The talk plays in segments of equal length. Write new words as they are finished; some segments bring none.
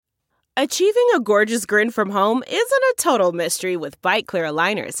Achieving a gorgeous grin from home isn't a total mystery with Byte Clear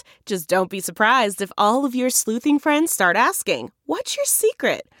aligners. Just don't be surprised if all of your sleuthing friends start asking, "What's your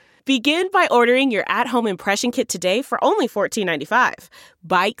secret?" Begin by ordering your at-home impression kit today for only $14.95.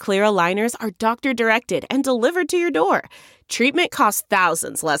 Byte Clear aligners are doctor-directed and delivered to your door. Treatment costs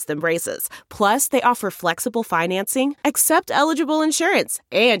thousands less than braces. Plus, they offer flexible financing, accept eligible insurance,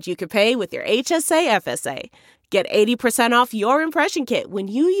 and you can pay with your HSA FSA. Get 80% off your impression kit when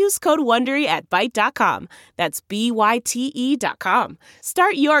you use code WONDERY at Byte.com. That's BYTE.com.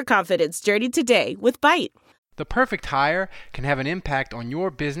 Start your confidence journey today with Byte. The perfect hire can have an impact on your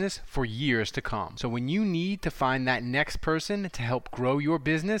business for years to come. So when you need to find that next person to help grow your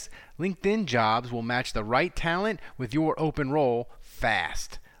business, LinkedIn Jobs will match the right talent with your open role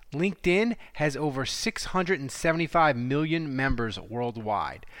fast. LinkedIn has over 675 million members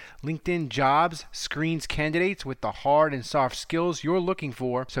worldwide. LinkedIn Jobs screens candidates with the hard and soft skills you're looking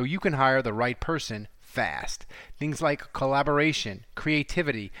for so you can hire the right person fast. Things like collaboration,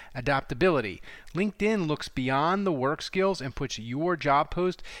 creativity, adaptability. LinkedIn looks beyond the work skills and puts your job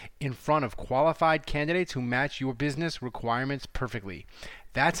post in front of qualified candidates who match your business requirements perfectly.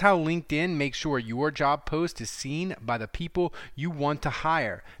 That's how LinkedIn makes sure your job post is seen by the people you want to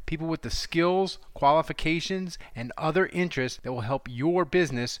hire. People with the skills, qualifications, and other interests that will help your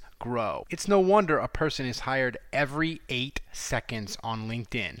business grow. It's no wonder a person is hired every 8 seconds on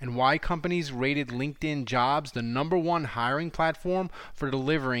LinkedIn, and why companies rated LinkedIn Jobs the #1 hiring platform for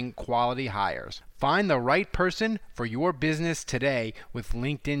delivering quality hires. Find the right person for your business today with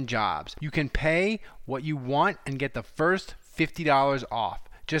LinkedIn Jobs. You can pay what you want and get the first $50 off.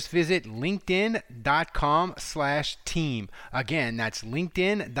 Just visit linkedin.com/team. Again, that's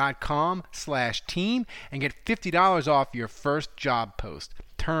linkedin.com/team and get $50 off your first job post.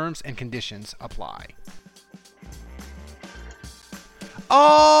 Terms and conditions apply.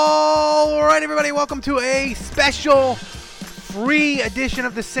 All right, everybody, welcome to a special free edition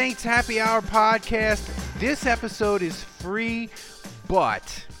of the Saints Happy Hour podcast. This episode is free,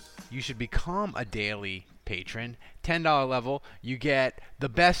 but you should become a daily patron. $10 level, you get the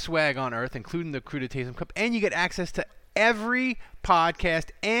best swag on earth, including the Crew to Taysom Cup, and you get access to every podcast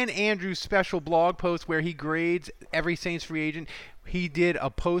and Andrew's special blog post where he grades every Saints free agent. He did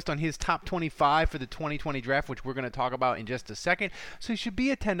a post on his top 25 for the 2020 draft, which we're going to talk about in just a second. So you should be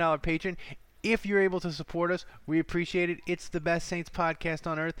a $10 patron. If you're able to support us, we appreciate it. It's the best Saints podcast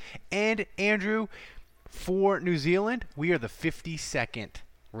on earth. And Andrew, for New Zealand, we are the 52nd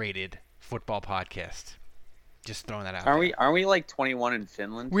rated football podcast. Just throwing that out. Aren't we like 21 in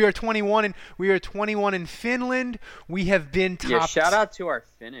Finland? We are 21 in Finland. We have been top. Yeah, shout out to our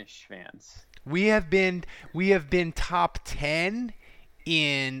Finnish fans. We have been top 10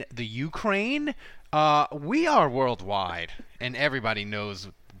 in the Ukraine. We are worldwide, and everybody knows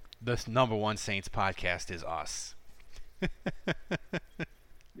the #1 Saints podcast is us.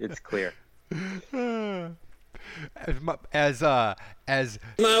 It's clear. As my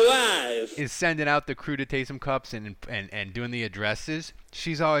wife is sending out the Crew to Taysom Cups and doing the addresses,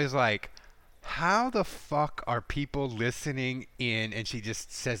 she's always like, how the fuck are people listening in? And she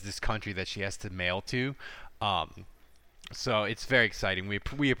just says this country that she has to mail to. So it's very exciting.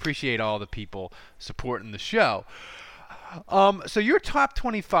 We appreciate all the people supporting the show. So your top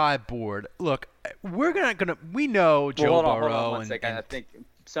 25 board. Look, we know Joe Burrow. Hold on one second. I think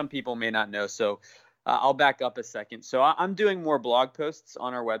some people may not know. So I'll back up a second. So I'm doing more blog posts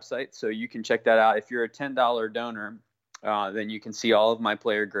on our website, so you can check that out. If you're a $10 donor, then you can see all of my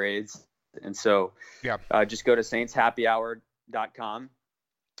player grades. And so just go to saintshappyhour.com.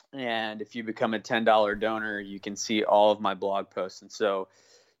 And if you become a $10 donor, you can see all of my blog posts. And so,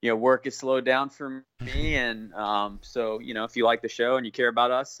 work is slowed down for me. And so, if you like the show and you care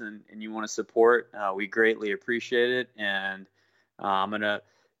about us and you want to support, we greatly appreciate it. And I'm going to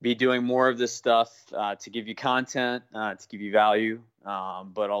be doing more of this stuff to give you content, to give you value,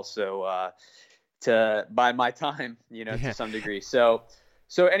 but also to buy my time, to some degree. So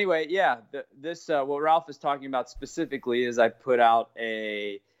anyway, this what Ralph is talking about specifically is I put out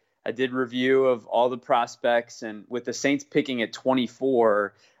I did review of all the prospects, and with the Saints picking at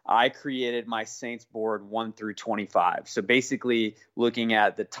 24, I created my Saints board 1 through 25. So basically looking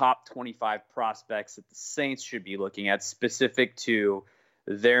at the top 25 prospects that the Saints should be looking at specific to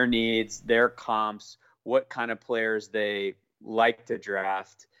their needs, their comps, what kind of players they like to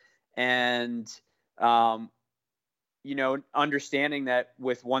draft. And, understanding that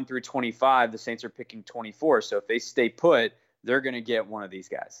with 1 through 25, the Saints are picking 24. So if they stay put, they're going to get one of these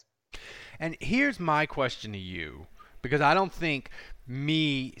guys. And here's my question to you, because I don't think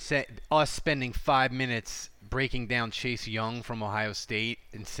us spending 5 minutes breaking down Chase Young from Ohio State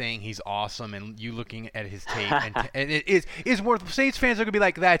and saying he's awesome, and you looking at his tape, and it is worth. Saints fans are gonna be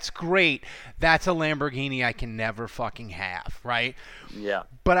like, "That's great. That's a Lamborghini I can never fucking have," right? Yeah.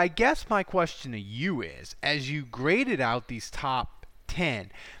 But I guess my question to you is, as you graded out these top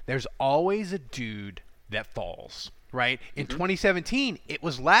 10, there's always a dude that falls. Right? In 2017, it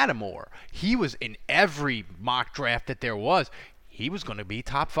was Lattimore. He was in every mock draft that there was. He was going to be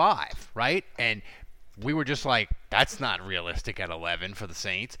top 5, right? And we were just like, that's not realistic at 11 for the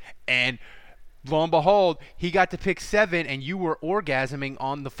Saints. And lo and behold, he got to pick 7, and you were orgasming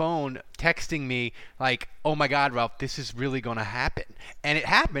on the phone, texting me like, oh my God, Ralph, this is really going to happen. And it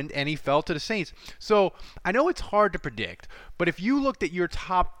happened, and he fell to the Saints. So I know it's hard to predict, but if you looked at your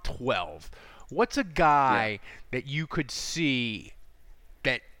top 12, what's a guy that you could see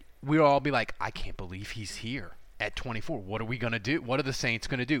that we'll all be like, I can't believe he's here at 24. What are we going to do? What are the Saints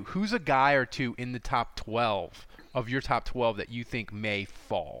going to do? Who's a guy or two in the top 12 of your top 12 that you think may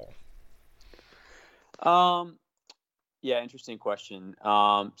fall? Yeah, interesting question.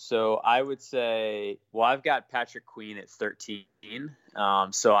 So I would say, well, I've got Patrick Queen at 13.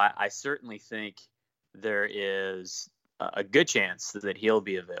 So I certainly think there is a good chance that he'll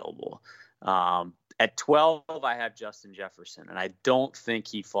be available. At 12, I have Justin Jefferson, and I don't think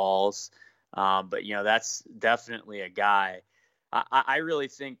he falls. But, that's definitely a guy. I really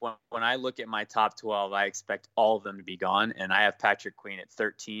think when I look at my top 12, I expect all of them to be gone, and I have Patrick Queen at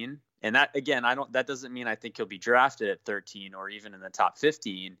 13. And that, again, that doesn't mean I think he'll be drafted at 13 or even in the top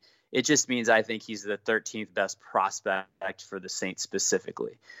 15. It just means I think he's the 13th best prospect for the Saints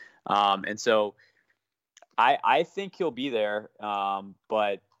specifically. And so I think he'll be there.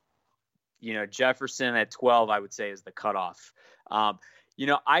 But Jefferson at 12, I would say, is the cutoff.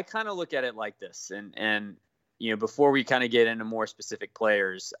 I kind of look at it like this, and before we kind of get into more specific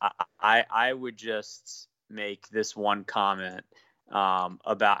players, I would just make this one comment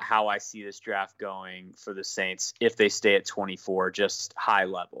about how I see this draft going for the Saints if they stay at 24, just high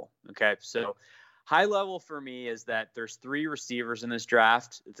level. Okay, so high level for me is that there's 3 receivers in this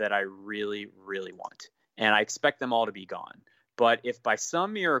draft that I really, really want, and I expect them all to be gone. But if by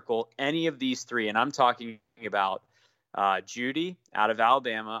some miracle any of these 3, and I'm talking about Judy out of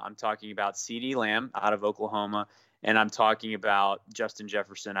Alabama, I'm talking about CeeDee Lamb out of Oklahoma, and I'm talking about Justin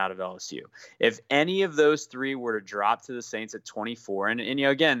Jefferson out of LSU. If any of those 3 were to drop to the Saints at 24, and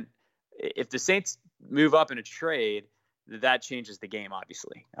again, if the Saints move up in a trade, that changes the game,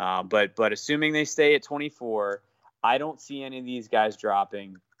 obviously. But assuming they stay at 24, I don't see any of these guys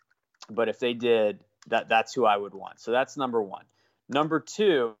dropping. But if they did, that's who I would want. So that's number 1. Number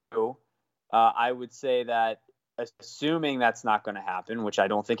 2, I would say that assuming that's not going to happen, which I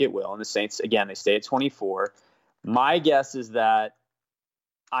don't think it will, and the Saints, again, they stay at 24, my guess is that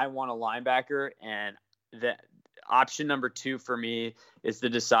I want a linebacker, and the option number 2 for me is to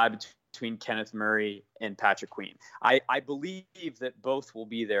decide between Kenneth Murray and Patrick Queen. I believe that both will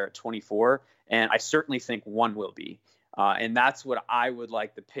be there at 24, and I certainly think one will be. And that's what I would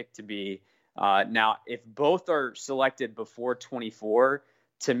like the pick to be. Now, if both are selected before 24,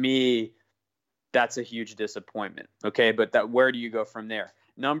 to me, that's a huge disappointment. Okay, but where do you go from there?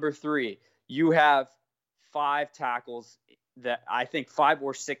 Number 3, you have 5 tackles that I think 5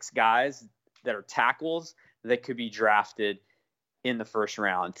 or 6 guys that are tackles that could be drafted in the first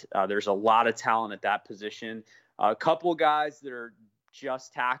round. There's a lot of talent at that position. A couple guys that are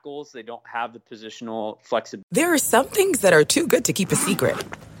just tackles. They don't have the positional flexibility. There are some things that are too good to keep a secret.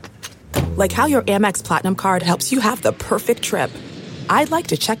 Like how your Amex Platinum card helps you have the perfect trip. I'd like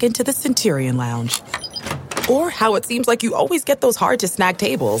to check into the Centurion Lounge. Or how it seems like you always get those hard-to-snag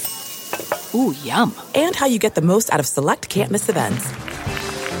tables. Ooh, yum. And how you get the most out of select can't-miss events.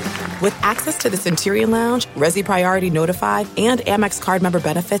 With access to the Centurion Lounge, Resi Priority Notified, and Amex card member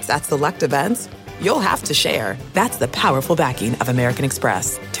benefits at select events, you'll have to share. That's the powerful backing of American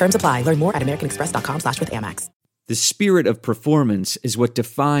Express. Terms apply. Learn more at americanexpress.com/withAmex. The spirit of performance is what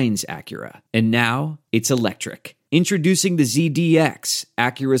defines Acura. And now, it's electric. Introducing the ZDX,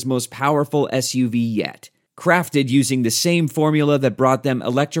 Acura's most powerful SUV yet. Crafted using the same formula that brought them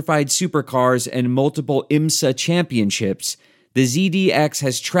electrified supercars and multiple IMSA championships, the ZDX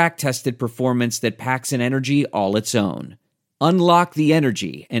has track-tested performance that packs an energy all its own. Unlock the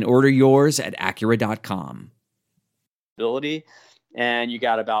energy and order yours at Acura.com. And you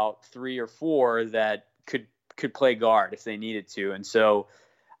got about 3 or 4 that could play guard if they needed to. And so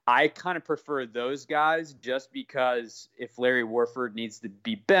I kind of prefer those guys just because if Larry Warford needs to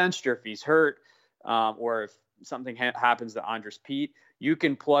be benched or if he's hurt or if something happens to Andres Pete, you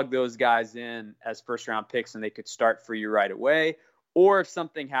can plug those guys in as first-round picks and they could start for you right away. Or if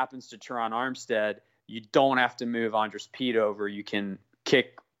something happens to Teron Armstead, you don't have to move Andres Pete over. You can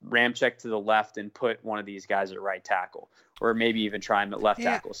kick Ramczyk to the left and put one of these guys at right tackle, or maybe even try him at left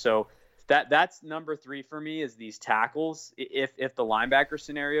tackle. So that's number 3 for me, is these tackles if the linebacker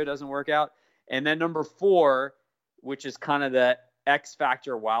scenario doesn't work out. And then number 4, which is kind of the X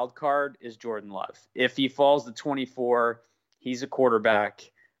factor wild card, is Jordan Love. If he falls to 24, he's a quarterback.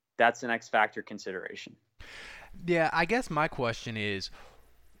 That's an X factor consideration. Yeah, I guess my question is,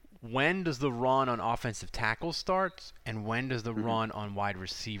 when does the run on offensive tackles start, and when does the run on wide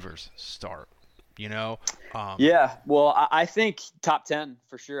receivers start? You know? Yeah, well, I think top 10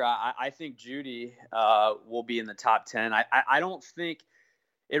 for sure. I think Jeudy will be in the top 10. I don't think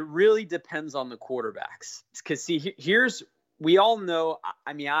 – it really depends on the quarterbacks. Because, see, we all know –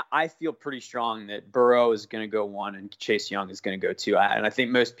 I mean, I feel pretty strong that Burrow is going to go 1 and Chase Young is going to go 2. And I think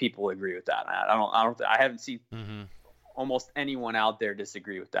most people agree with that. I haven't seen almost anyone out there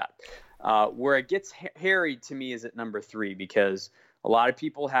disagree with that. Where it gets hairy to me is at number 3, because a lot of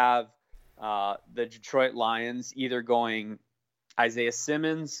people have the Detroit Lions either going Isaiah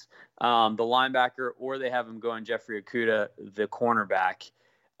Simmons, the linebacker, or they have him going Jeffrey Okudah, the cornerback.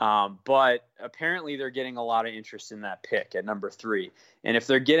 But apparently they're getting a lot of interest in that pick at number 3. And if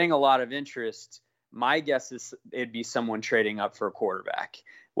they're getting a lot of interest, my guess is it'd be someone trading up for a quarterback,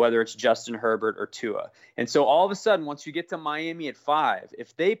 whether it's Justin Herbert or Tua. And so all of a sudden, once you get to Miami at 5,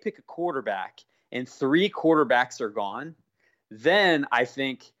 if they pick a quarterback and 3 quarterbacks are gone, then I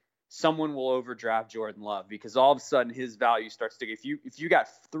think someone will overdraft Jordan Love, because all of a sudden his value starts to – if you got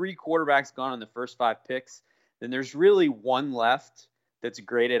 3 quarterbacks gone in the first 5 picks, then there's really 1 left that's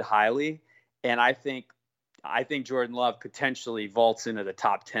graded highly. And I think Jordan Love potentially vaults into the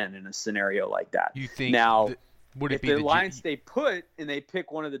top 10 in a scenario like that. You think now, would it if be the Lions stay put and they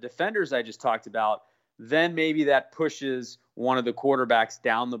pick one of the defenders I just talked about, then maybe that pushes one of the quarterbacks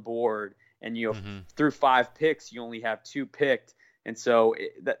down the board, and through 5 picks, you only have 2 picked. And so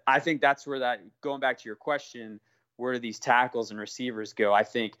I think that's where going back to your question, where do these tackles and receivers go? I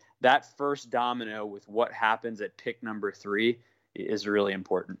think that first domino with what happens at pick number 3 is really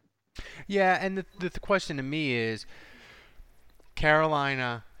important. Yeah, and the question to me is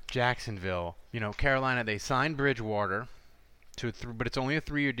Carolina, Jacksonville. You know, Carolina, they signed Bridgewater but it's only a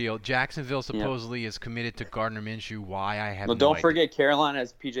 3-year deal. Jacksonville supposedly is committed to Gardner Minshew. Why, I have no idea. Don't forget Carolina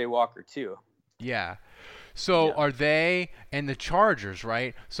has PJ Walker too. Yeah. So are they, and the Chargers,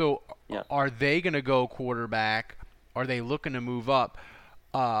 right? So are they going to go quarterback? Are they looking to move up?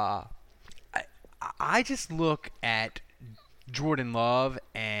 I just look at Jordan Love,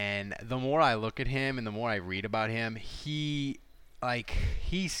 and the more I look at him and the more I read about him, he's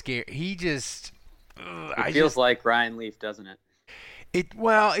scared. He just it feels like Ryan Leaf, doesn't it?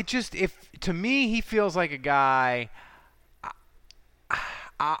 To me, he feels like a guy.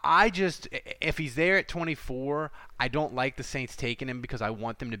 If he's there at 24, I don't like the Saints taking him, because I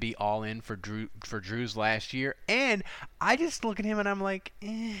want them to be all in for Drew's last year. And I just look at him and I'm like,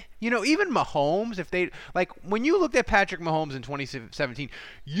 You know, even Mahomes, if they when you looked at Patrick Mahomes in 2017,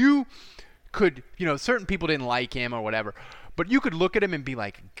 you could, certain people didn't like him or whatever, but you could look at him and be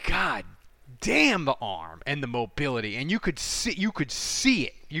like, God damn, the arm and the mobility, and you could see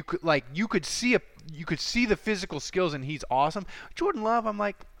it. You could see the physical skills, and he's awesome. Jordan Love, I'm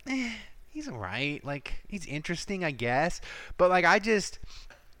like, he's all right. He's interesting, I guess, but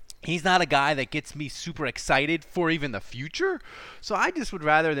he's not a guy that gets me super excited for even the future. So I just would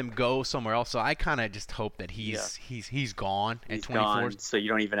rather them go somewhere else. So I kind of just hope that he's gone at 24. Gone, so you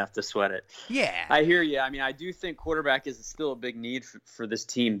don't even have to sweat it. Yeah. I hear you. I mean, I do think quarterback is still a big need for this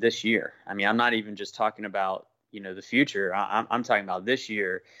team this year. I mean, I'm not even just talking about, the future. I'm talking about this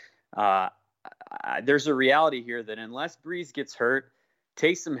year. There's a reality here that unless Breeze gets hurt,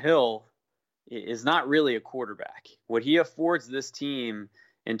 Taysom Hill is not really a quarterback. What he affords this team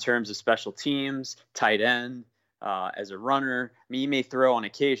in terms of special teams, tight end, as a runner. I mean, he may throw on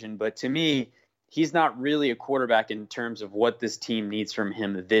occasion, but to me, he's not really a quarterback in terms of what this team needs from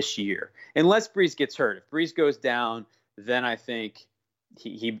him this year. Unless Breeze gets hurt. If Breeze goes down, then I think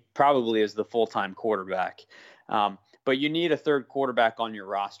he probably is the full-time quarterback. But you need a third quarterback on your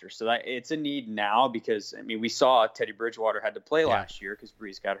roster. So it's a need now, because, I mean, we saw Teddy Bridgewater had to play last year because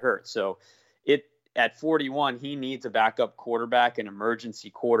Breeze got hurt. So at 41, he needs a backup quarterback, an emergency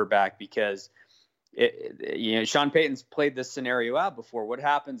quarterback, because Sean Payton's played this scenario out before. What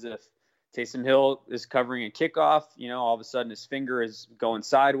happens if Taysom Hill is covering a kickoff? All of a sudden his finger is going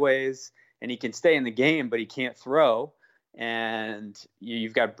sideways, and he can stay in the game, but he can't throw. And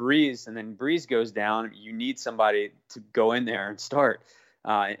you've got Breeze, and then Breeze goes down. You need somebody to go in there and start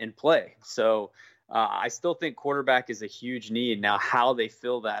and play. So I still think quarterback is a huge need. Now, how they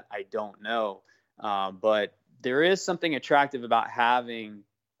fill that, I don't know. But there is something attractive about having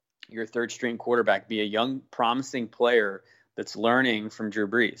your third string quarterback be a young, promising player that's learning from Drew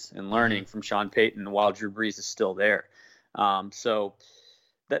Brees and learning from Sean Payton while Drew Brees is still there. So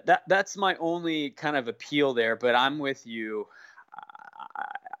that's my only kind of appeal there. But I'm with you.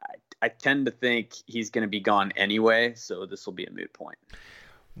 I tend to think he's going to be gone anyway, so this will be a moot point.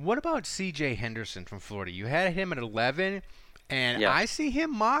 What about C.J. Henderson from Florida? You had him at 11, and Yeah. I see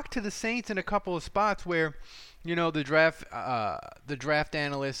him mocked to the Saints in a couple of spots where, the draft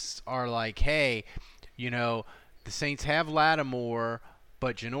analysts are like, hey, the Saints have Lattimore,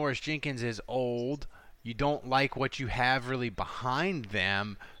 but Janoris Jenkins is old. You don't like what you have really behind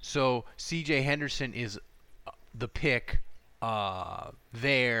them, so C.J. Henderson is the pick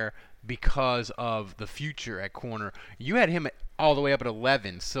there because of the future at corner. You had him all the way up at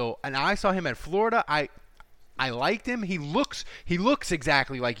 11. So, and I saw him at Florida. I liked him. He looks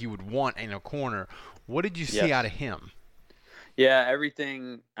exactly like you would want in a corner. What did you see out of him? Yeah,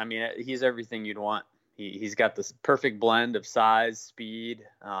 everything. I mean, he's everything you'd want. He's got this perfect blend of size, speed.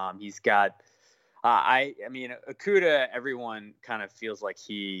 He's got. I mean, Okudah. Everyone kind of feels like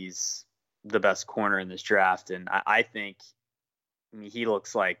he's the best corner in this draft, and I think. I mean, he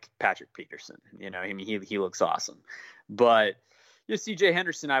looks like Patrick Peterson. He looks awesome. But C.J.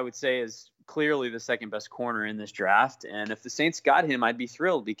 Henderson, I would say, is clearly the second best corner in this draft. And if the Saints got him, I'd be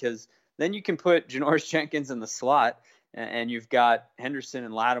thrilled because then you can put Janoris Jenkins in the slot and you've got Henderson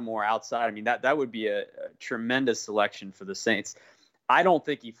and Lattimore outside. I mean, that would be a tremendous selection for the Saints. I don't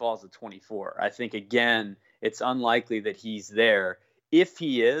think he falls to 24. I think, again, it's unlikely that he's there. If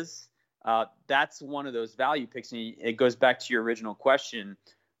he is, that's one of those value picks. And it goes back to your original question.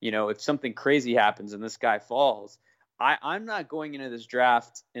 If something crazy happens and this guy falls, I'm not going into this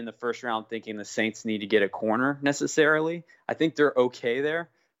draft in the first round thinking the Saints need to get a corner necessarily. I think they're okay there.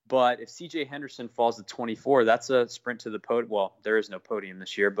 But if C.J. Henderson falls to 24, that's a sprint to the podium. Well, there is no podium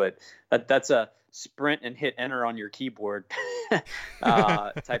this year, but that's a sprint and hit enter on your keyboard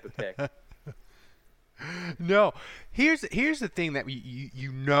type of pick. No, here's the thing that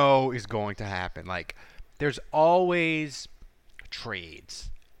you know is going to happen. Like, there's always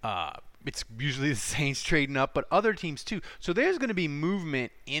trades. It's usually the Saints trading up, but other teams too. So there's going to be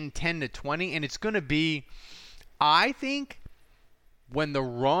movement in 10 to 20, and it's going to be, I think, when the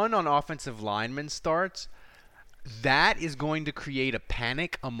run on offensive linemen starts, that is going to create a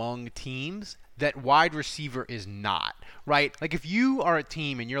panic among teams that wide receiver is not, right? Like, if you are a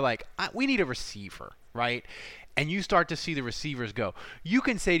team and you're like, we need a receiver, right? And you start to see the receivers go, you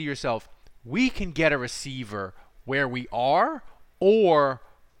can say to yourself, we can get a receiver where we are or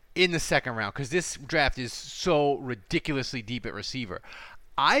in the second round because this draft is so ridiculously deep at receiver.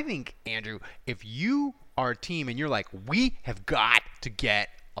 I think, Andrew, if you are a team and you're like, we have got to get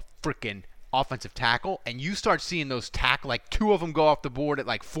a freaking offensive tackle, and you start seeing those tackle, like two of them go off the board at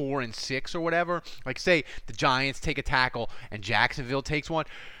like 4 and 6 or whatever, like say the Giants take a tackle and Jacksonville takes one,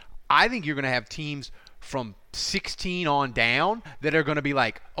 I think you're going to have teams from 16 on down that are going to be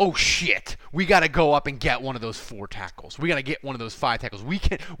like, oh shit, we got to go up and get one of those 4 tackles. We got to get one of those 5 tackles.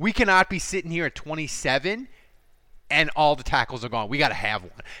 We cannot be sitting here at 27 and all the tackles are gone. We got to have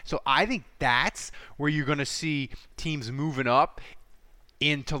one. So I think that's where you're going to see teams moving up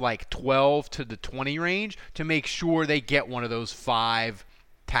into like 12 to the 20 range to make sure they get one of those 5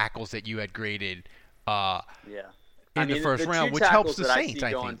 tackles that you had graded in the first round, which helps the Saints,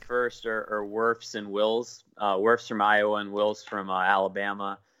 I think. Going first are Wirfs and Wills. Wirfs from Iowa and Wills from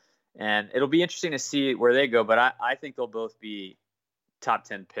Alabama. And it'll be interesting to see where they go, but I think they'll both be top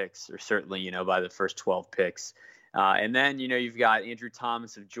 10 picks, or certainly, by the first 12 picks. And then, you've got Andrew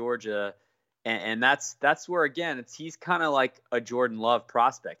Thomas of Georgia, and that's where, again, he's kind of like a Jordan Love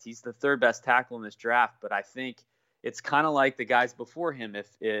prospect. He's the third best tackle in this draft, but I think it's kind of like the guys before him.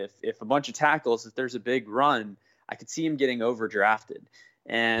 If a bunch of tackles, if there's a big run, I could see him getting overdrafted.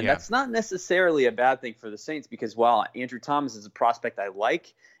 And that's not necessarily a bad thing for the Saints because while Andrew Thomas is a prospect I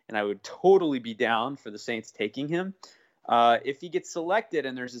like, and I would totally be down for the Saints taking him, if he gets selected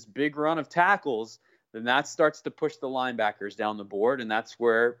and there's this big run of tackles, then that starts to push the linebackers down the board, and that's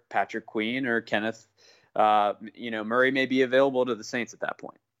where Patrick Queen or Kenneth Murray may be available to the Saints at that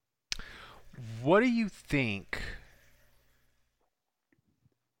point. What do you think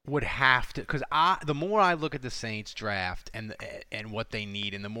would have to, because the more I look at the Saints draft and what they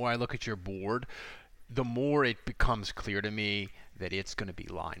need, and the more I look at your board, the more it becomes clear to me that it's going to be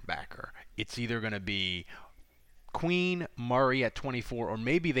linebacker. It's either going to be Queen, Murray at 24, or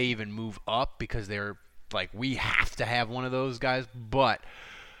maybe they even move up because they're like, we have to have one of those guys. But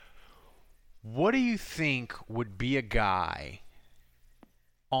what do you think would be a guy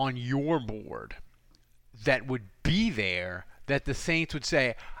on your board that would be there that the Saints would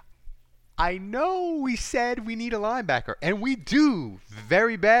say, I know we said we need a linebacker, and we do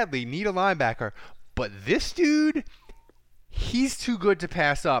very badly need a linebacker, but this dude, he's too good to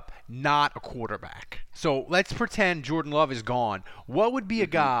pass up, not a quarterback. So let's pretend Jordan Love is gone. What would be a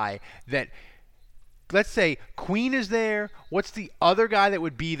guy that, let's say Queen is there, what's the other guy that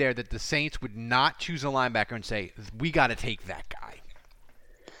would be there that the Saints would not choose a linebacker and say, we got to take that guy?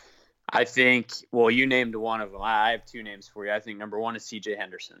 I think, well, you named one of them. I have two names for you. I think number one is C.J.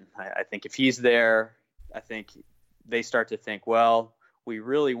 Henderson. I think if he's there, I think they start to think, well, we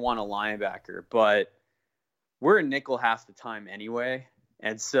really want a linebacker, but we're a nickel half the time anyway.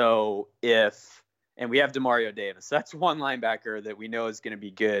 And so and we have Demario Davis. That's one linebacker that we know is going to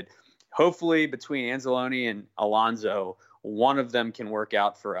be good. Hopefully between Anzalone and Alonso, one of them can work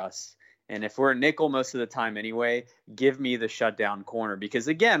out for us. And if we're a nickel most of the time anyway, give me the shutdown corner. Because,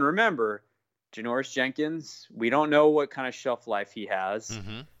 again, remember, Janoris Jenkins, we don't know what kind of shelf life he has.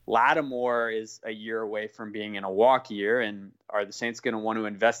 Mm-hmm. Lattimore is a year away from being in a walk year. And are the Saints going to want to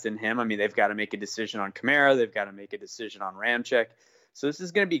invest in him? I mean, they've got to make a decision on Kamara. They've got to make a decision on Ramczyk. So this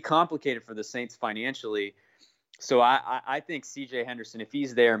is going to be complicated for the Saints financially. So I think C.J. Henderson, if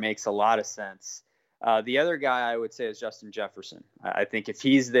he's there, makes a lot of sense. The other guy I would say is Justin Jefferson. I think if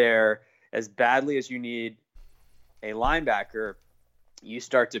he's there, as badly as you need a linebacker, you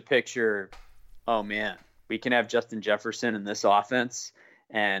start to picture, oh man, we can have Justin Jefferson in this offense,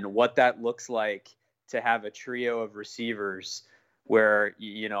 and what that looks like to have a trio of receivers where,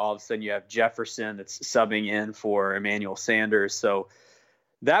 all of a sudden you have Jefferson that's subbing in for Emmanuel Sanders. So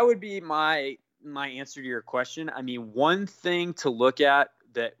that would be my answer to your question. I mean, one thing to look at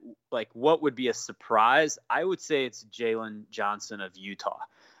that, like, what would be a surprise? I would say it's Jalen Johnson of Utah.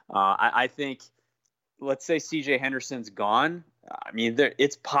 I think, let's say C.J. Henderson's gone. I mean,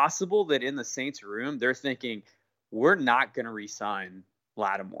 it's possible that in the Saints room, they're thinking, we're not going to re-sign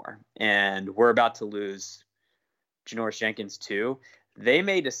Lattimore, and we're about to lose Janoris Jenkins too. They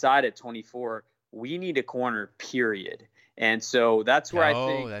may decide at 24, we need a corner, period. And so that's where I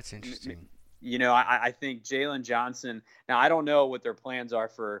think. Oh, that's interesting. I think Jalen Johnson. Now, I don't know what their plans are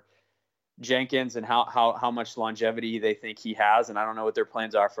for Jenkins and how much longevity they think he has, and I don't know what their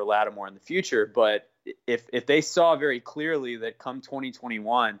plans are for Lattimore in the future. But if they saw very clearly that come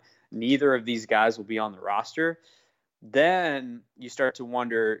 2021, neither of these guys will be on the roster, then you start to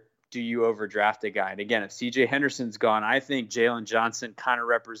wonder, do you overdraft a guy? And again, if C.J. Henderson's gone, I think Jalen Johnson kind of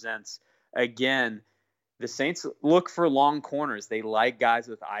represents, again, the Saints look for long corners. They like guys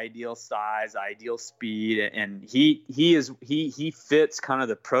with ideal size, ideal speed, and he fits kind of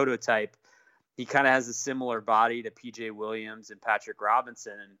the prototype. He kind of has a similar body to P.J. Williams and Patrick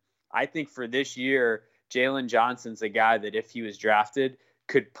Robinson. And I think for this year, Jalen Johnson's a guy that if he was drafted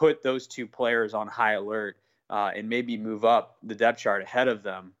could put those two players on high alert and maybe move up the depth chart ahead of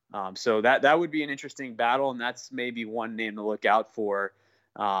them. So that would be an interesting battle, and that's maybe one name to look out for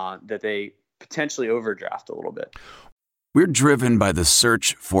that they potentially overdraft a little bit. We're driven by the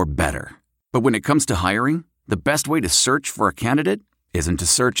search for better. But when it comes to hiring, the best way to search for a candidate isn't to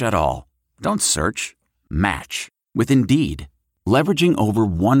search at all. Don't search. Match with Indeed. Leveraging over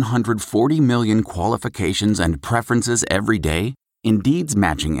 140 million qualifications and preferences every day, Indeed's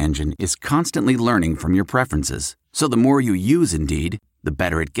matching engine is constantly learning from your preferences. So the more you use Indeed, the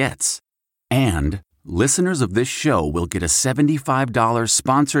better it gets. And listeners of this show will get a $75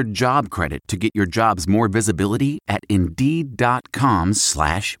 sponsored job credit to get your jobs more visibility at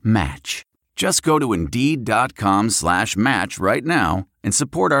Indeed.com/match. Just go to Indeed.com/match right now and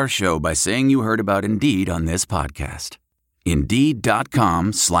support our show by saying you heard about Indeed on this podcast.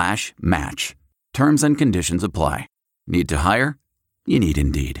 Indeed.com/match. Terms and conditions apply. Need to hire? You need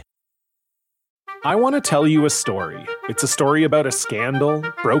Indeed. I want to tell you a story. It's a story about a scandal,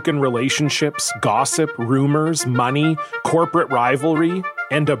 broken relationships, gossip, rumors, money, corporate rivalry,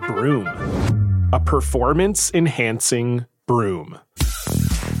 and a broom. A performance-enhancing broom.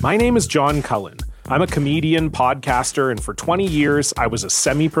 My name is John Cullen. I'm a comedian, podcaster, and for 20 years, I was a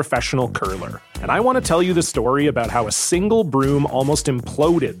semi-professional curler. And I want to tell you the story about how a single broom almost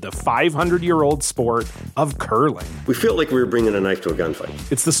imploded the 500-year-old sport of curling. We felt like we were bringing a knife to a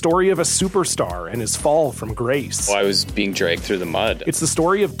gunfight. It's the story of a superstar and his fall from grace. Well, I was being dragged through the mud. It's the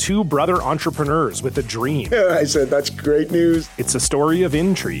story of two brother entrepreneurs with a dream. I said, that's great news. It's a story of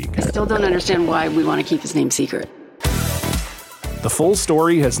intrigue. I still don't understand why we want to keep his name secret. The full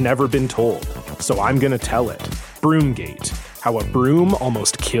story has never been told, so I'm going to tell it. Broomgate, how a broom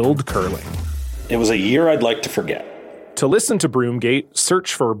almost killed curling. It was a year I'd like to forget. To listen to Broomgate,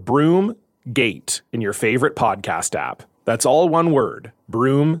 search for Broomgate in your favorite podcast app. That's all one word,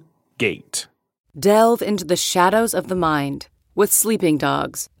 Broomgate. Delve into the shadows of the mind with Sleeping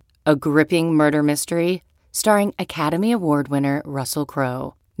Dogs, a gripping murder mystery starring Academy Award winner Russell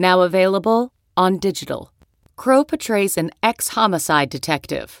Crowe. Now available on digital. Crowe portrays an ex-homicide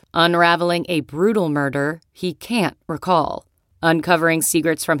detective unraveling a brutal murder he can't recall. Uncovering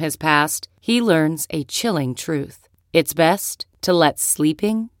secrets from his past, he learns a chilling truth. It's best to let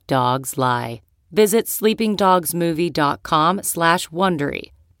sleeping dogs lie. Visit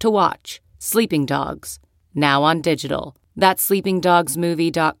sleepingdogsmovie.com/Wondery to watch Sleeping Dogs, now on digital. That's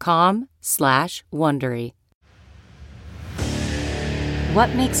sleepingdogsmovie.com/Wondery.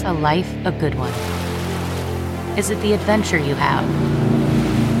 What makes a life a good one? Is it the adventure you have?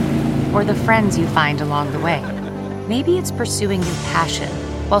 Or the friends you find along the way? Maybe it's pursuing your passion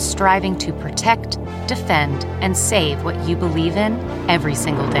while striving to protect, defend, and save what you believe in every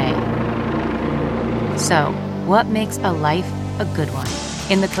single day. So, what makes a life a good one?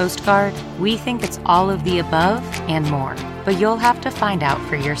 In the Coast Guard, we think it's all of the above and more, but you'll have to find out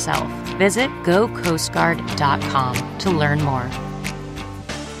for yourself. Visit gocoastguard.com to learn more.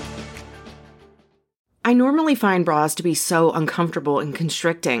 I normally find bras to be so uncomfortable and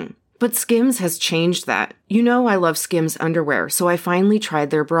constricting, but Skims has changed that. You know I love Skims underwear, so I finally tried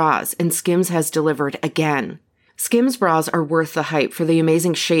their bras, and Skims has delivered again. Skims bras are worth the hype for the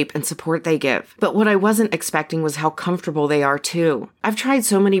amazing shape and support they give, but what I wasn't expecting was how comfortable they are too. I've tried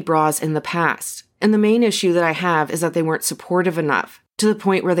so many bras in the past, and the main issue that I have is that they weren't supportive enough, to the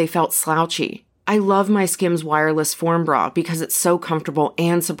point where they felt slouchy. I love my Skims wireless form bra because it's so comfortable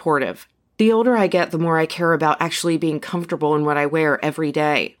and supportive. The older I get, the more I care about actually being comfortable in what I wear every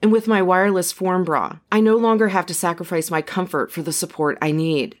day. And with my wireless form bra, I no longer have to sacrifice my comfort for the support I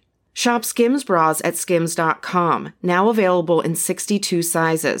need. Shop Skims bras at skims.com, now available in 62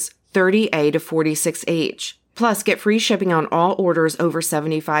 sizes, 30A to 46H. Plus, get free shipping on all orders over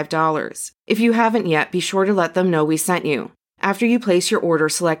 $75. If you haven't yet, be sure to let them know we sent you. After you place your order,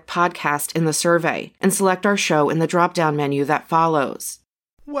 select podcast in the survey and select our show in the drop-down menu that follows.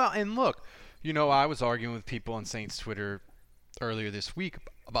 Well, and look, I was arguing with people on Saints Twitter earlier this week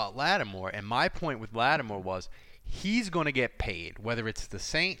about Lattimore, and my point with Lattimore was he's going to get paid, whether it's the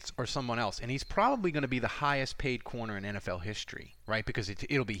Saints or someone else, and he's probably going to be the highest paid corner in NFL history, right? Because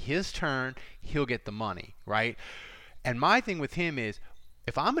it'll be his turn, he'll get the money, right? And my thing with him is,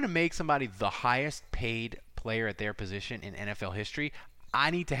 if I'm going to make somebody the highest paid player at their position in NFL history, I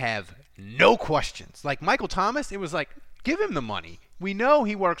need to have no questions. Like Michael Thomas, it was like, give him the money. We know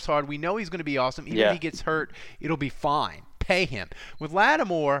he works hard. We know he's going to be awesome. Even if he gets hurt, it'll be fine. Pay him. With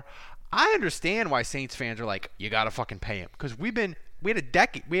Lattimore, I understand why Saints fans are like, you got to fucking pay him. Because we had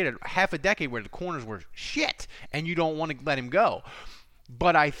a half a decade where the corners were shit, and you don't want to let him go.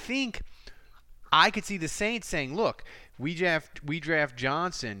 But I think I could see the Saints saying, look, we draft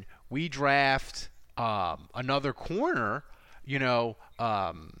Johnson, we draft another corner, C.J.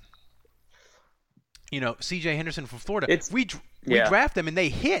 Henderson from Florida. We draft them and they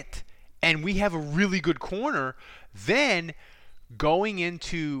hit, and we have a really good corner. Then going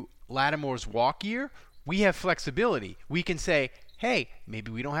into Lattimore's walk year, we have flexibility. We can say, hey,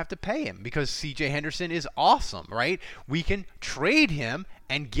 maybe we don't have to pay him because C.J. Henderson is awesome, right? We can trade him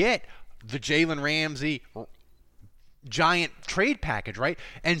and get the Jalen Ramsey giant trade package, right?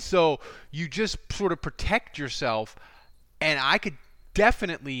 And so you just sort of protect yourself, and I could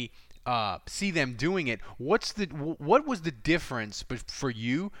definitely see them doing it. What was the difference for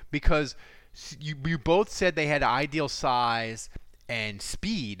you? Because you both said they had ideal size and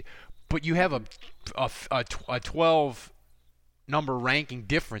speed, but you have a 12 number ranking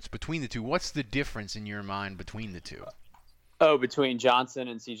difference between the two. What's the difference in your mind between the two? Oh, between Johnson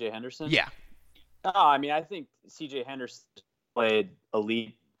and C.J. Henderson? Yeah. I think C.J. Henderson played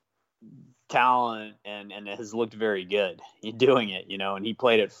elite talent and has looked very good doing it, and he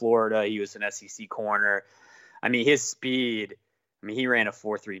played at Florida. He was an SEC corner. His speed, he ran a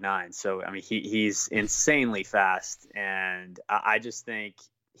 4.39. So, he's insanely fast. And I just think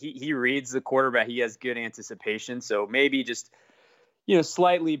he reads the quarterback. He has good anticipation. So maybe just,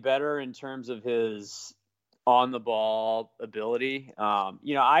 slightly better in terms of his on the ball ability.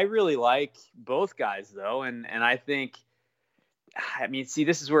 I really like both guys though. And I think,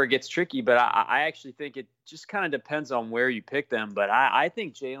 this is where it gets tricky, but I actually think it just kind of depends on where you pick them. But I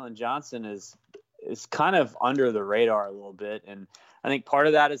think Jalen Johnson is kind of under the radar a little bit. And I think part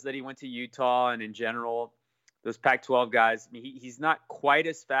of that is that he went to Utah, and in general, those Pac-12 guys, he's not quite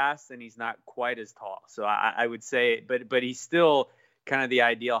as fast and he's not quite as tall. So I would say, but he's still kind of the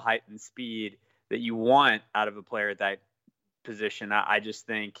ideal height and speed that you want out of a player at that position. I just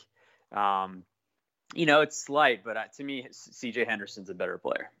think, it's slight, but to me, C.J. Henderson's a better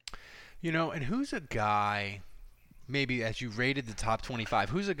player. You know, and who's a guy, maybe as you rated the top 25,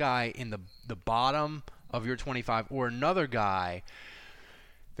 who's a guy in the bottom of your 25 or another guy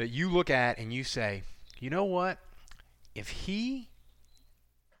that you look at and you say, you know what, if he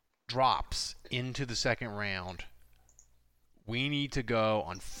drops into the second round, we need to go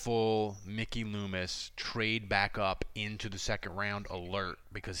on full Mickey Loomis, trade back up into the second round alert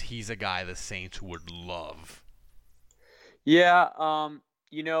because he's a guy the Saints would love. Yeah,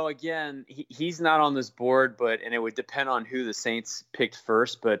 again, he's not on this board, and it would depend on who the Saints picked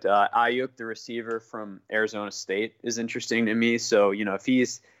first. But Ayuk, the receiver from Arizona State, is interesting to me. So, if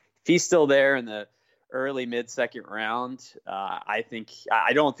he's still there in the early mid-second round, I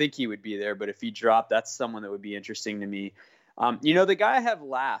don't think he would be there. But if he dropped, that's someone that would be interesting to me. The guy I have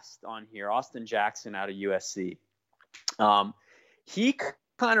last on here, Austin Jackson out of USC. He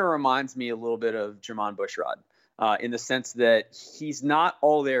kind of reminds me a little bit of Jermon Bushrod. In the sense that he's not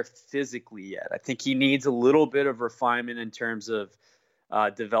all there physically yet. I think he needs a little bit of refinement in terms of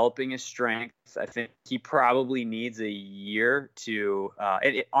developing his strength. I think he probably needs a year to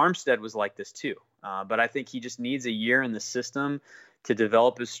Armstead was like this too. But I think he just needs a year in the system to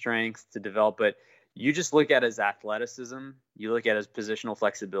develop his strength, but you just look at his athleticism, you look at his positional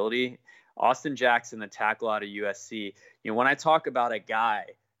flexibility. Austin Jackson, the tackle out of USC, when I talk about a guy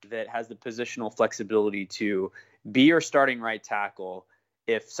that has the positional flexibility to be your starting right tackle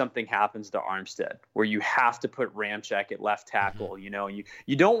if something happens to Armstead, where you have to put Ramczyk at left tackle, you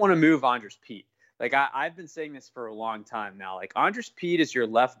don't want to move Andres Pete. Like I've been saying this for a long time now, like Andres Pete is your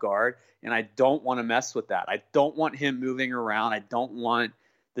left guard, and I don't want to mess with that. I don't want him moving around. I don't want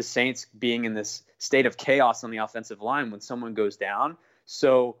the Saints being in this state of chaos on the offensive line when someone goes down.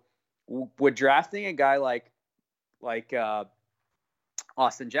 So what drafting a guy like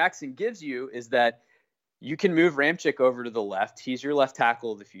Austin Jackson gives you is that you can move Ramczyk over to the left. He's your left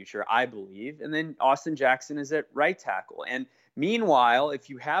tackle of the future, I believe. And then Austin Jackson is at right tackle. And meanwhile, if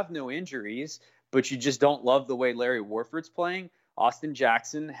you have no injuries, but you just don't love the way Larry Warford's playing, Austin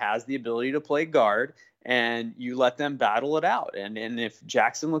Jackson has the ability to play guard, and you let them battle it out. And if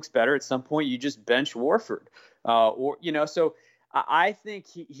Jackson looks better at some point, you just bench Warford. So I think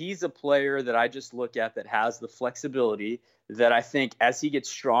he's a player that I just look at that has the flexibility that I think as he gets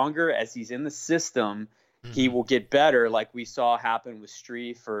stronger, as he's in the system, he will get better, like we saw happen with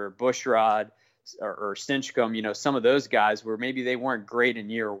Streif or Bushrod or Stinchcomb, some of those guys where maybe they weren't great in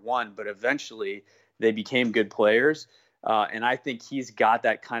year one, but eventually they became good players. And I think he's got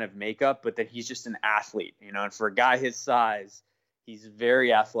that kind of makeup, but that he's just an athlete, and for a guy his size, he's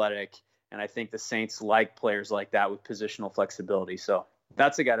very athletic. And I think the Saints like players like that with positional flexibility. So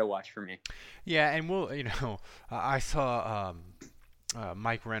that's a guy to watch for me. Yeah, and I saw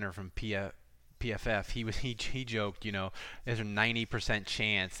Mike Renner from PFF. He joked, there's a 90%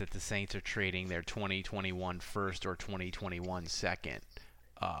 chance that the Saints are trading their 2021 first or 2021 second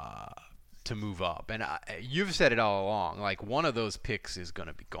to move up. And you've said it all along. Like, one of those picks is going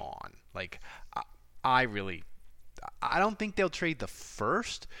to be gone. Like, I don't think they'll trade the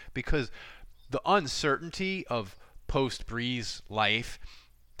first because the uncertainty of post-Breeze life,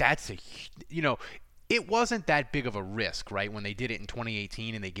 it wasn't that big of a risk, right, when they did it in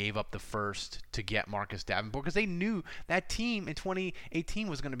 2018 and they gave up the first to get Marcus Davenport because they knew that team in 2018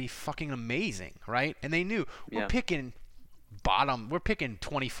 was going to be fucking amazing, right? And they knew we're picking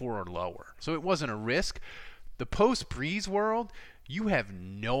 24 or lower. So it wasn't a risk. The post-Breeze world, you have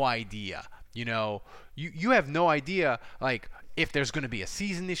no idea. You have no idea, like, if there's going to be a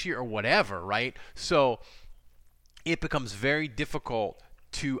season this year or whatever, right? So it becomes very difficult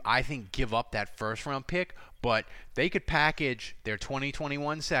to, I think, give up that first-round pick, but they could package their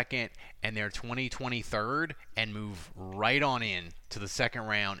 2021 second and their 2020 third and move right on in to the second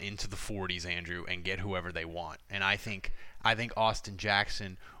round into the 40s, Andrew, and get whoever they want. And I think Austin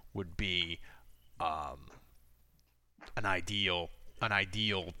Jackson would be an ideal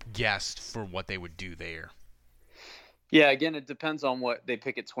guest for what they would do there. Yeah, again, it depends on what they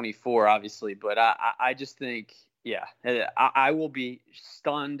pick at 24, obviously, but I just think, I will be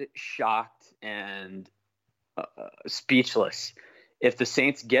stunned, shocked, and speechless if the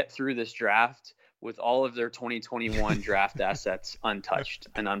Saints get through this draft with all of their 2021 draft assets untouched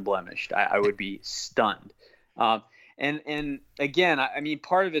and unblemished. I would be stunned. And again, I mean,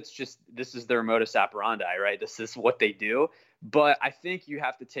 part of it's just this is their modus operandi, right? This is what they do. But I think you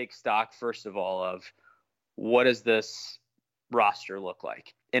have to take stock, first of all, of what does this roster look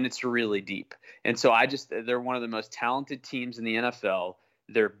like? And it's really deep. And so they're one of the most talented teams in the NFL.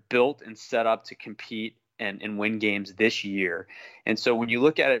 They're built and set up to compete and win games this year. And so when you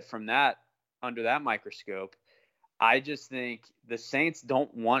look at it from under that microscope, I just think the Saints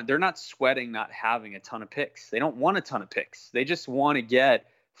they're not sweating not having a ton of picks. They don't want a ton of picks. They just want to get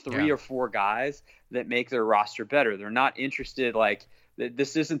 3 or 4 guys that make their roster better. They're not interested, like,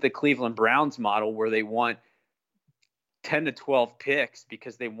 this isn't the Cleveland Browns model where they want 10 to 12 picks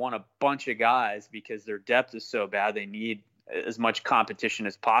because they want a bunch of guys because their depth is so bad. They need as much competition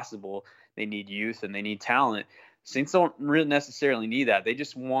as possible. They need youth and they need talent. Saints don't really necessarily need that. They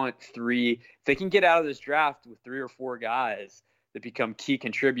just want 3. If they can get out of this draft with 3 or 4 guys that become key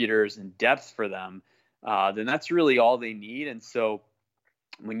contributors and depth for them, then that's really all they need. And so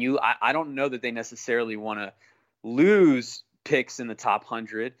I don't know that they necessarily want to lose picks in the top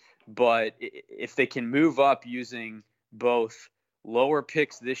 100, but if they can move up using both lower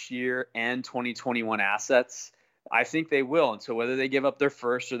picks this year and 2021 assets, I think they will. And so whether they give up their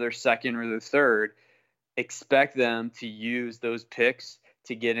first or their second or their third, expect them to use those picks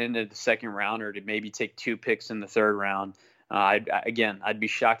to get into the second round or to maybe take 2 picks in the third round. I'd be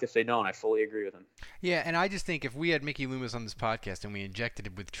shocked if they don't. I fully agree with him. Yeah, and I just think if we had Mickey Loomis on this podcast and we injected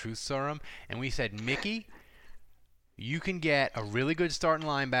it with truth serum and we said, Mickey, you can get a really good starting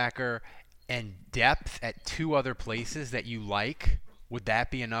linebacker and depth at 2 other places that you like, would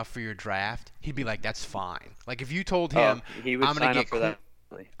that be enough for your draft? He'd be like, that's fine. Like if you told him, he would sign up for that.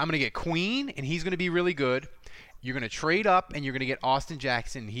 I'm going to get Queen, and he's going to be really good. You're going to trade up, and you're going to get Austin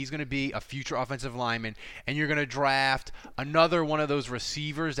Jackson. He's going to be a future offensive lineman, and you're going to draft another one of those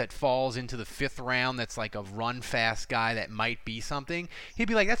receivers that falls into the 5th round that's like a run-fast guy that might be something. He'd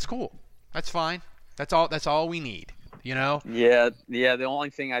be like, that's cool. That's fine. That's all we need, you know? Yeah. The only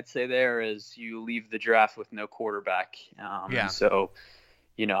thing I'd say there is you leave the draft with no quarterback. And so,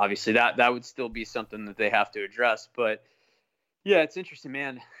 obviously that would still be something that they have to address. But, yeah, it's interesting,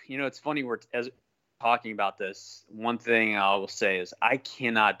 man. It's funny as talking about this. One thing I will say is I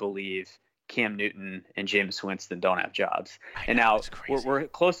cannot believe Cam Newton and Jameis Winston don't have jobs. And now we're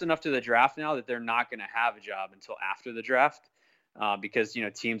close enough to the draft now that they're not going to have a job until after the draft because,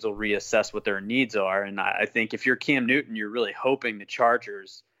 teams will reassess what their needs are. And I think if you're Cam Newton, you're really hoping the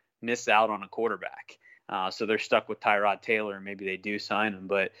Chargers miss out on a quarterback. So they're stuck with Tyrod Taylor, and maybe they do sign him.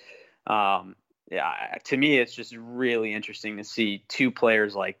 But, yeah, to me, it's just really interesting to see 2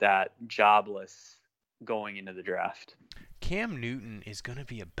 players like that jobless going into the draft. Cam Newton is going to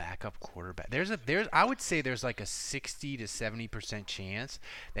be a backup quarterback. I would say there's like a 60 to 70% chance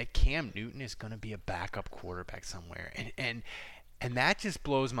that Cam Newton is going to be a backup quarterback somewhere, and that just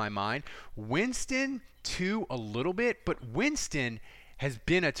blows my mind. Winston too, a little bit, but Winston has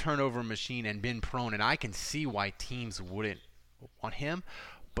been a turnover machine and been prone, and I can see why teams wouldn't want him.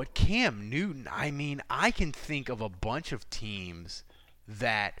 But Cam Newton, I can think of a bunch of teams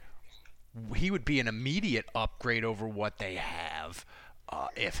that he would be an immediate upgrade over what they have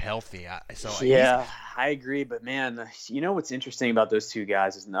if healthy. I agree. But, man, what's interesting about those 2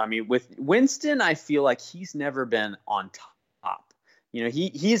 guys is, with Winston, I feel like he's never been on top.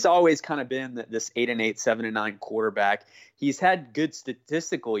 He's always kind of been this 8-8, 7-9 quarterback. He's had good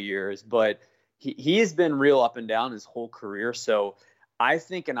statistical years, but he has been real up and down his whole career. So I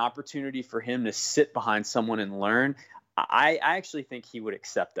think an opportunity for him to sit behind someone and learn, I actually think he would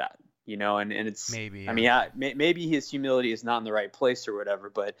accept that, and it's maybe, maybe his humility is not in the right place or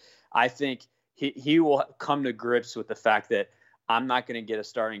whatever, but I think he will come to grips with the fact that I'm not going to get a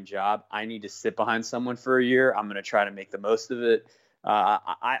starting job. I need to sit behind someone for a year. I'm going to try to make the most of it.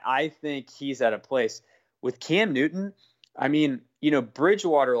 I think he's at a place with Cam Newton.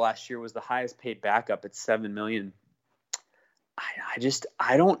 Bridgewater last year was the highest paid backup at $7 million.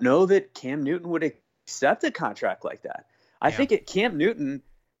 I don't know that Cam Newton would accept a contract like that. I think at Cam Newton,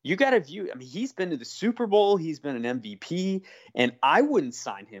 you got to view, he's been to the Super Bowl, he's been an MVP, and I wouldn't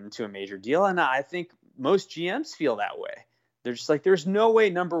sign him to a major deal. And I think most GMs feel that way. They're just like, there's no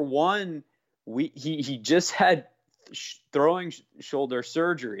way. Number one, he just had throwing shoulder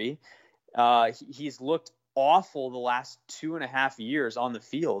surgery. He's looked awful the last 2.5 years on the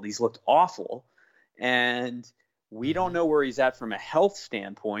field. He's looked awful. And we don't know where he's at from a health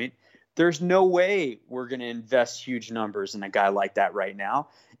standpoint. There's no way we're going to invest huge numbers in a guy like that right now.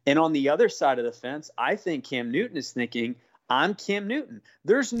 And on the other side of the fence, I think Cam Newton is thinking, I'm Cam Newton.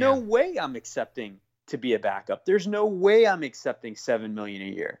 There's no way I'm accepting to be a backup. There's no way I'm accepting $7 million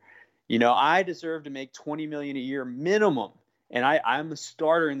a year. I deserve to make $20 million a year minimum. And I'm a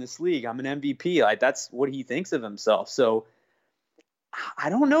starter in this league. I'm an MVP. Like, that's what he thinks of himself. So I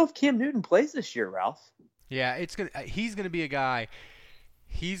don't know if Cam Newton plays this year, Ralph. Yeah, he's gonna be a guy.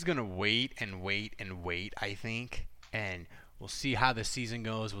 He's gonna wait and wait and wait, I think. And We'll see how the season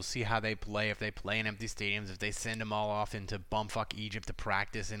goes. We'll see how they play. If they play in empty stadiums, if they send them all off into bumfuck Egypt to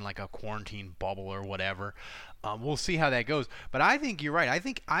practice in like a quarantine bubble or whatever. We'll see how that goes. But I think you're right. I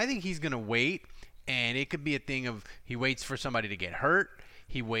think he's gonna wait, and it could be a thing of he waits for somebody to get hurt.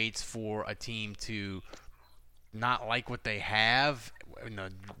 He waits for a team to not like what they have in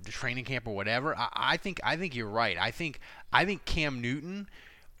the training camp or whatever. I think you're right. I think Cam Newton.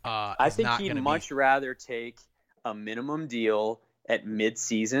 I think he'd much rather take a minimum deal at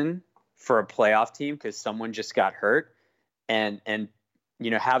mid-season for a playoff team because someone just got hurt, and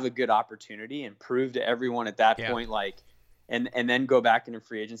have a good opportunity and prove to everyone at that point, like, and then go back into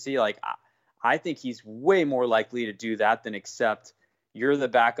free agency. Like, I think he's way more likely to do that than accept you're the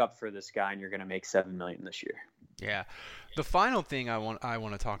backup for this guy and you're going to make $7 million this year. Yeah. The final thing I want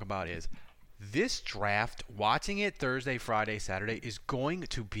to talk about is this draft. Watching it Thursday, Friday, Saturday is going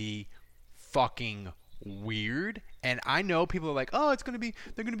to be fucking weird. And I know people are like, oh,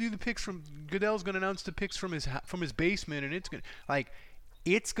 they're going to do the picks from Goodell's going to announce the picks from his basement, and it's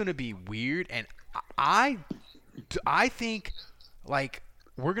going to be weird. And I think like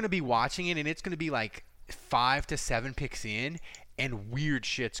we're going to be watching it, and it's going to be like 5 to 7 picks in, and weird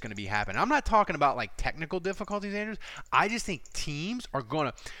shit's going to be happening. I'm not talking about like technical difficulties, Andrews. I just think teams are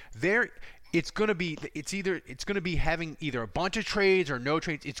going to it's going to be having either a bunch of trades or no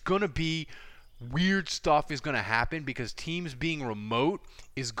trades. It's going to be weird stuff is going to happen because teams being remote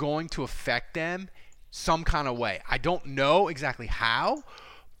is going to affect them some kind of way. I don't know exactly how,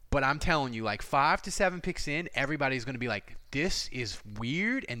 but I'm telling you, like 5 to 7 picks in, everybody's going to be like, this is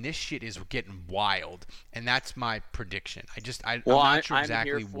weird and this shit is getting wild. And that's my prediction. I'm not sure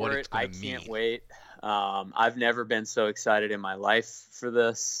exactly what it's going to mean. I can't wait. I've never been so excited in my life for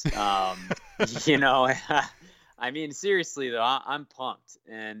this. I mean, seriously, though, I'm pumped.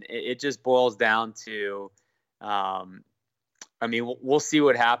 And it just boils down to, we'll see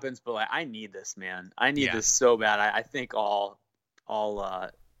what happens. But like, I need this, man. I need this so bad. I think all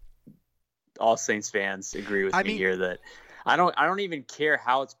Saints fans agree with me here that I don't even care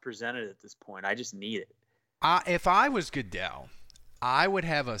how it's presented at this point. I just need it. If I was Goodell, I would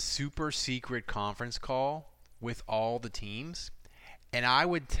have a super secret conference call with all the teams, and I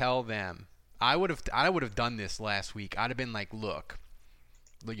would tell them. I would have done this last week. I'd have been like, look,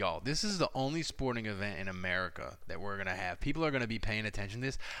 y'all, this is the only sporting event in America that we're going to have. People are going to be paying attention to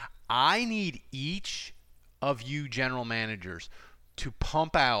this. I need each of you general managers to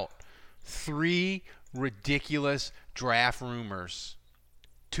pump out 3 ridiculous draft rumors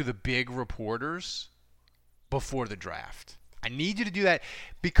to the big reporters before the draft. I need you to do that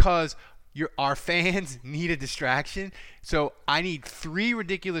because our fans need a distraction. So I need 3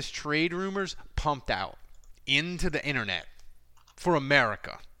 ridiculous trade rumors pumped out into the internet for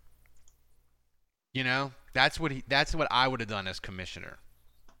America. That's what I would have done as commissioner.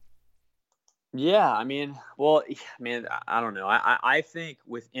 Yeah, I don't know. I think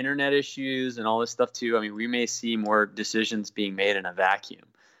with internet issues and all this stuff too, we may see more decisions being made in a vacuum.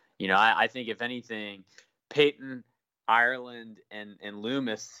 I think if anything, Peyton, Ireland, and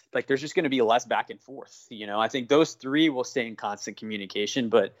Loomis, like there's just going to be less back and forth. I think those 3 will stay in constant communication,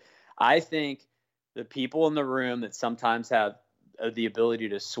 but I think the people in the room that sometimes have the ability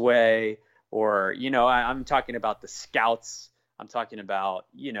to sway, or I'm talking about the scouts. I'm talking about,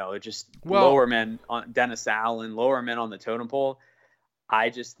 lower men on Dennis Allen, lower men on the totem pole.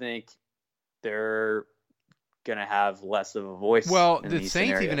 I just think they're going to have less of a voice. Well, the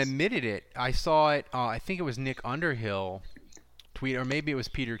Saints even admitted it. I saw it. I think it was Nick Underhill tweet, or maybe it was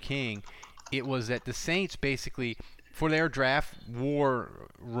Peter King. It was that the Saints basically, for their draft war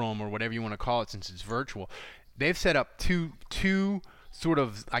room or whatever you want to call it, since it's virtual, they've set up two sort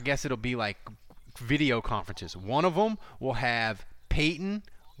of, I guess it'll be like video conferences. One of them will have Peyton,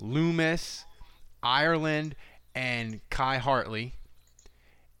 Loomis, Ireland, and Kai Hartley,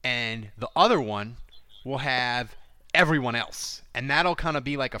 and the other one will have everyone else, and that'll kind of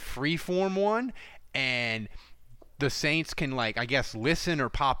be like a free-form one, and the Saints can, like, I guess, listen or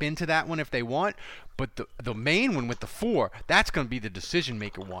pop into that one if they want, but the main one with the 4, that's going to be the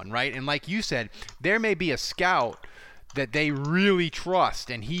decision-maker one, right? And like you said, there may be a scout that they really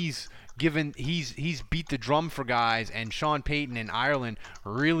trust, and he's beat the drum for guys, and Sean Payton and Ireland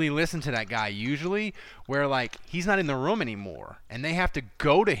really listen to that guy usually, where like he's not in the room anymore and they have to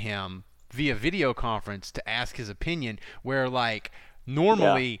go to him via video conference to ask his opinion, where like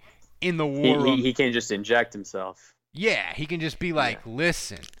normally in the war room he can just inject himself. Yeah, he can just be like,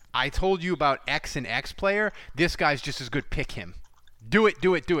 listen, I told you about X and X player, this guy's just as good, pick him. Do it,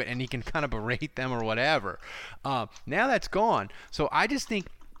 and he can kind of berate them or whatever. Now that's gone. So I just think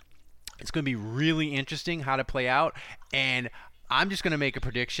It's going to be really interesting how to play out. And I'm just going to make a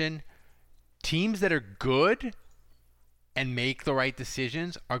prediction. Teams that are good and make the right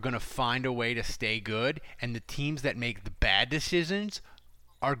decisions are going to find a way to stay good. And the teams that make the bad decisions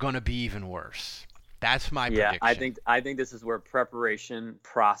are going to be even worse. That's my prediction. I think this is where preparation,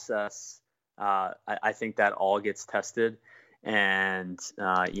 process, I think that all gets tested. And,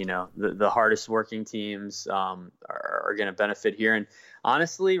 the hardest working teams are going to benefit here. And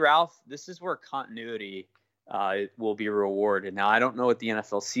honestly, Ralph, this is where continuity will be rewarded. Now, I don't know what the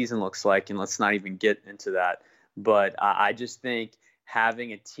NFL season looks like, and let's not even get into that. But I just think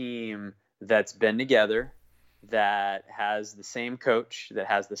having a team that's been together, that has the same coach, that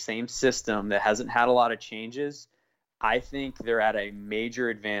has the same system, that hasn't had a lot of changes, I think they're at a major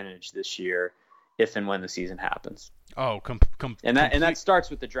advantage this year if and when the season happens. Oh, and that starts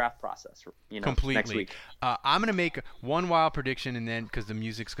with the draft process, completely. Next week. I'm going to make one wild prediction, and then because the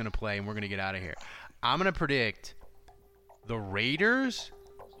music's going to play and we're going to get out of here, I'm going to predict the Raiders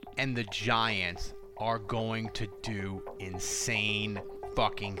and the Giants are going to do insane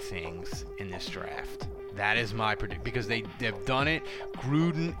fucking things in this draft. That is my prediction, because they've done it.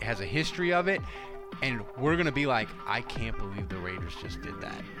 Gruden has a history of it, and we're going to be like, I can't believe the Raiders just did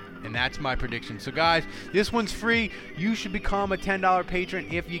that. And that's my prediction. So, guys, this one's free. You should become a $10 patron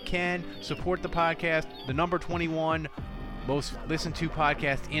if you can. Support the podcast. The number 21 most listened to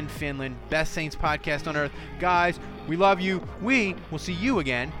podcast in Finland. Best Saints podcast on earth. Guys, we love you. We will see you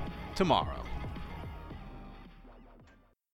again tomorrow.